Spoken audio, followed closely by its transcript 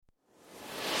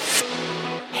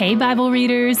Hey, Bible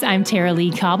readers, I'm Tara Lee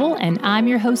Cobble, and I'm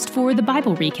your host for the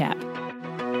Bible Recap.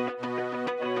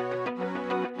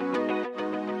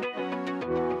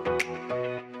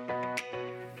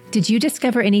 Did you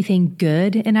discover anything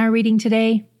good in our reading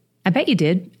today? I bet you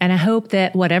did, and I hope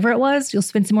that whatever it was, you'll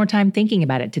spend some more time thinking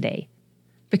about it today.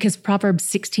 Because Proverbs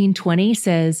 16:20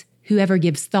 says, "Whoever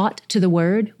gives thought to the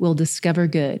word will discover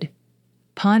good."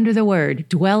 Ponder the word,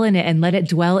 dwell in it, and let it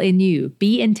dwell in you.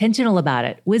 Be intentional about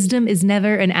it. Wisdom is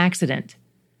never an accident.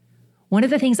 One of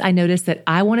the things I noticed that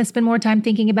I want to spend more time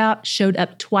thinking about showed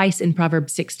up twice in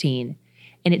Proverbs 16,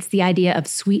 and it's the idea of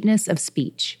sweetness of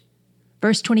speech.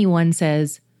 Verse 21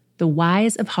 says, "The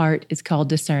wise of heart is called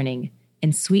discerning,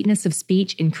 and sweetness of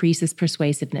speech increases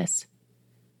persuasiveness."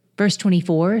 Verse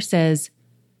 24 says,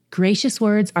 "Gracious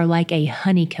words are like a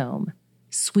honeycomb,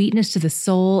 sweetness to the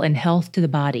soul and health to the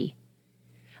body."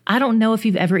 I don't know if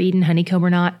you've ever eaten honeycomb or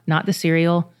not the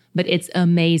cereal, but it's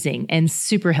amazing and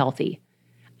super healthy.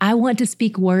 I want to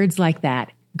speak words like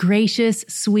that, gracious,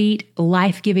 sweet,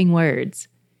 life-giving words.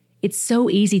 It's so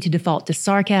easy to default to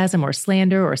sarcasm or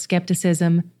slander or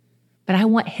skepticism, but I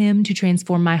want Him to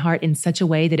transform my heart in such a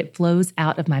way that it flows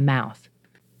out of my mouth.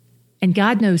 And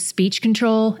God knows speech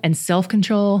control and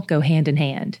self-control go hand in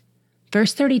hand.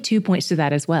 Verse 32 points to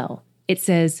that as well. It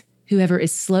says, "Whoever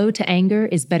is slow to anger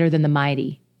is better than the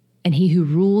mighty, and he who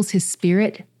rules his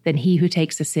spirit than he who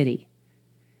takes a city."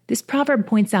 This proverb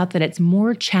points out that it's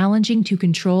more challenging to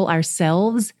control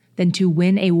ourselves than to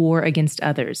win a war against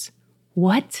others.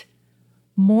 What?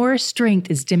 More strength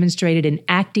is demonstrated in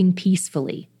acting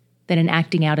peacefully than in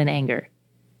acting out in anger.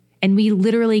 And we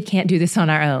literally can't do this on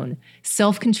our own.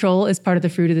 Self-control is part of the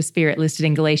fruit of the Spirit listed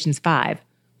in Galatians 5,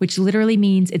 which literally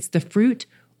means it's the fruit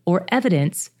or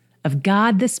evidence of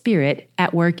God the Spirit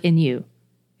at work in you.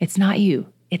 It's not you,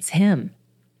 it's Him.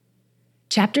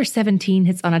 Chapter 17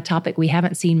 hits on a topic we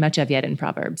haven't seen much of yet in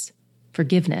Proverbs: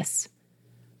 forgiveness.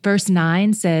 Verse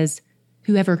 9 says,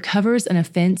 "Whoever covers an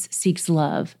offense seeks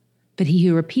love, but he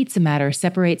who repeats a matter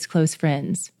separates close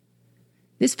friends."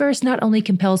 This verse not only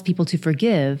compels people to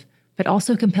forgive, but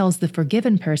also compels the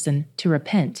forgiven person to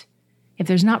repent. If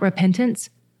there's not repentance,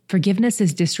 forgiveness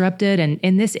is disrupted, and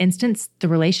in this instance, the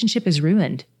relationship is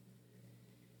ruined.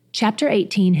 Chapter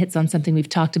 18 hits on something we've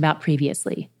talked about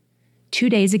previously. 2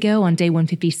 days ago, on day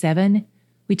 157,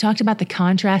 we talked about the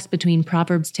contrast between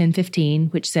Proverbs 10:15,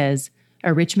 which says,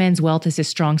 "A rich man's wealth is his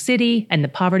strong city, and the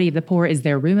poverty of the poor is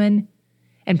their ruin,"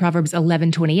 and Proverbs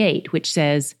 11:28, which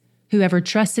says, "Whoever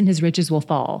trusts in his riches will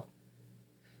fall."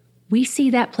 We see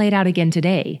that played out again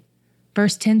today.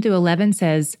 Verse 10 through 11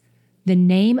 says, "The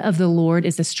name of the Lord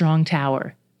is a strong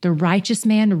tower. The righteous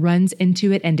man runs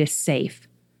into it and is safe.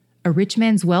 A rich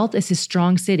man's wealth is his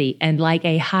strong city, and like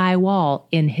a high wall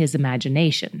in his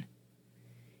imagination."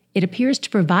 It appears to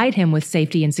provide him with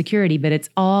safety and security, but it's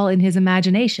all in his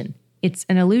imagination. It's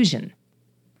an illusion.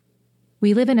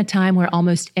 We live in a time where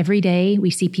almost every day we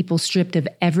see people stripped of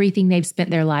everything they've spent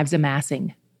their lives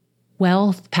amassing.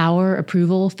 Wealth, power,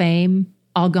 approval, fame,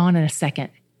 all gone in a second.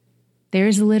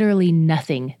 There's literally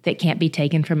nothing that can't be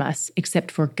taken from us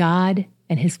except for God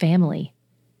and His family.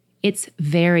 It's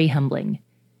very humbling,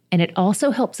 and it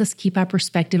also helps us keep our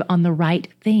perspective on the right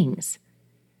things.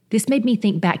 This made me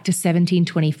think back to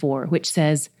 17:24, which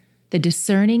says, "The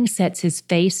discerning sets his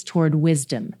face toward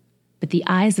wisdom, but the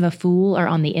eyes of a fool are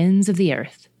on the ends of the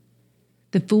earth."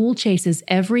 The fool chases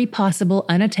every possible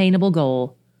unattainable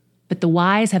goal, but the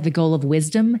wise have the goal of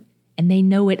wisdom, and they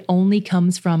know it only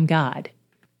comes from God.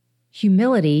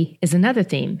 Humility is another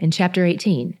theme in chapter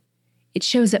 18. It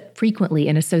shows up frequently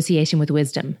in association with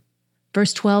wisdom.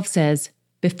 Verse 12 says,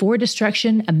 "Before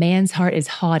destruction, a man's heart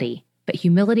is haughty, but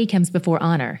humility comes before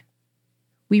honor."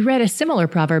 We read a similar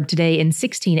proverb today in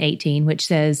 16:18, which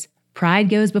says, "Pride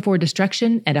goes before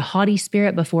destruction, and a haughty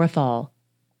spirit before a fall."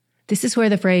 This is where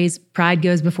the phrase, "pride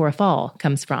goes before a fall,"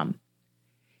 comes from.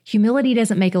 Humility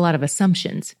doesn't make a lot of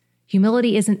assumptions.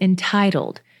 Humility isn't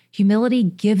entitled. Humility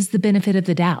gives the benefit of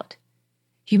the doubt.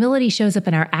 Humility shows up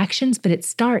in our actions, but it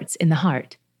starts in the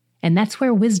heart. And that's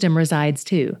where wisdom resides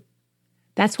too.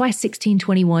 That's why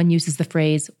 16:21 uses the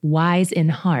phrase, "wise in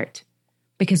heart,"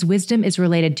 because wisdom is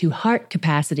related to heart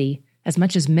capacity as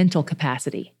much as mental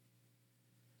capacity.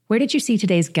 Where did you see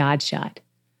today's God shot?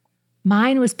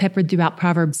 Mine was peppered throughout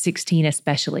Proverbs 16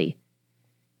 especially.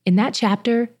 In that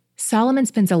chapter, Solomon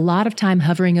spends a lot of time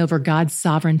hovering over God's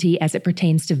sovereignty as it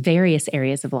pertains to various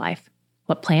areas of life,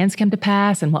 what plans come to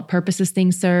pass and what purposes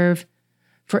things serve.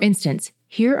 For instance,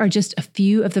 here are just a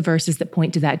few of the verses that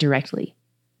point to that directly.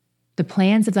 "The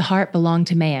plans of the heart belong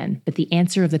to man, but the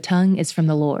answer of the tongue is from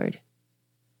the Lord.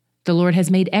 The Lord has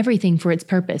made everything for its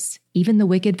purpose, even the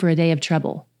wicked for a day of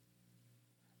trouble.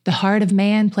 The heart of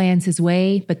man plans his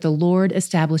way, but the Lord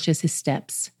establishes his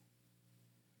steps.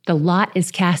 The lot is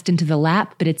cast into the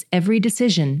lap, but its every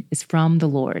decision is from the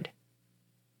Lord.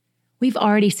 We've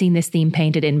already seen this theme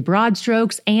painted in broad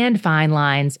strokes and fine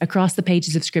lines across the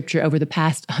pages of Scripture over the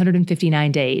past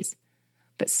 159 days.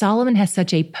 But Solomon has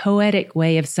such a poetic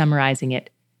way of summarizing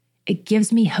it. It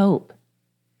gives me hope.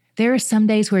 There are some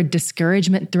days where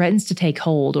discouragement threatens to take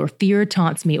hold, or fear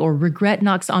taunts me, or regret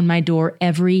knocks on my door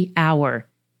every hour.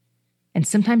 And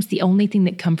sometimes the only thing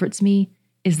that comforts me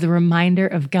is the reminder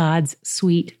of God's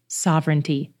sweet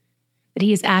sovereignty, that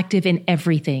He is active in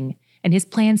everything, and His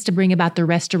plans to bring about the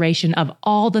restoration of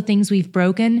all the things we've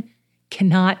broken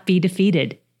cannot be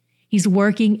defeated. He's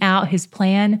working out His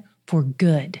plan for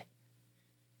good.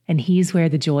 And He's where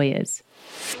the joy is.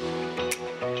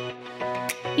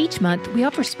 Each month, we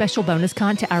offer special bonus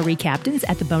content to our recaptains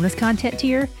at the bonus content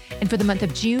tier. And for the month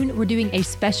of June, we're doing a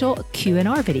special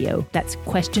Q&R video. That's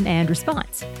question and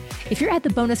response. If you're at the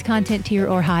bonus content tier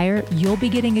or higher, you'll be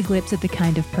getting a glimpse at the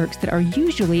kind of perks that are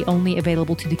usually only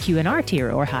available to the Q&R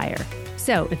tier or higher.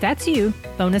 So if that's you,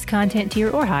 bonus content tier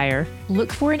or higher,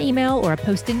 look for an email or a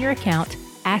post in your account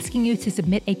asking you to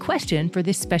submit a question for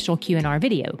this special Q&R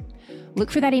video. Look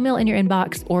for that email in your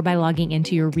inbox or by logging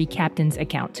into your Recaptains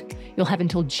account. You'll have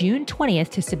until June 20th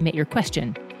to submit your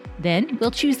question. Then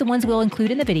we'll choose the ones we'll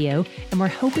include in the video, and we're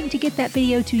hoping to get that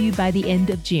video to you by the end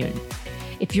of June.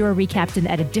 If you're a recaptain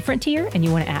at a different tier and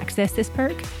you want to access this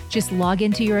perk, just log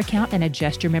into your account and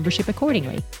adjust your membership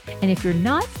accordingly. And if you're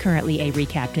not currently a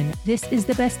recaptain, this is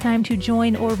the best time to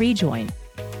join or rejoin.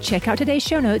 Check out today's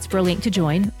show notes for a link to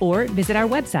join, or visit our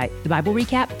website,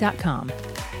 thebiblerecap.com.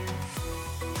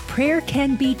 Prayer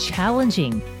can be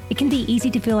challenging. It can be easy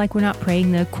to feel like we're not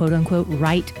praying the quote-unquote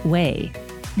right way.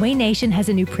 Way Nation has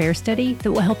a new prayer study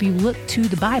that will help you look to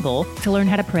the Bible to learn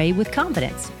how to pray with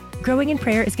confidence. Growing in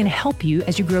prayer is going to help you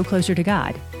as you grow closer to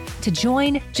God. To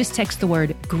join, just text the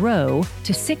word GROW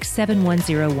to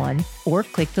 67101 or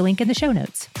click the link in the show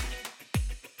notes.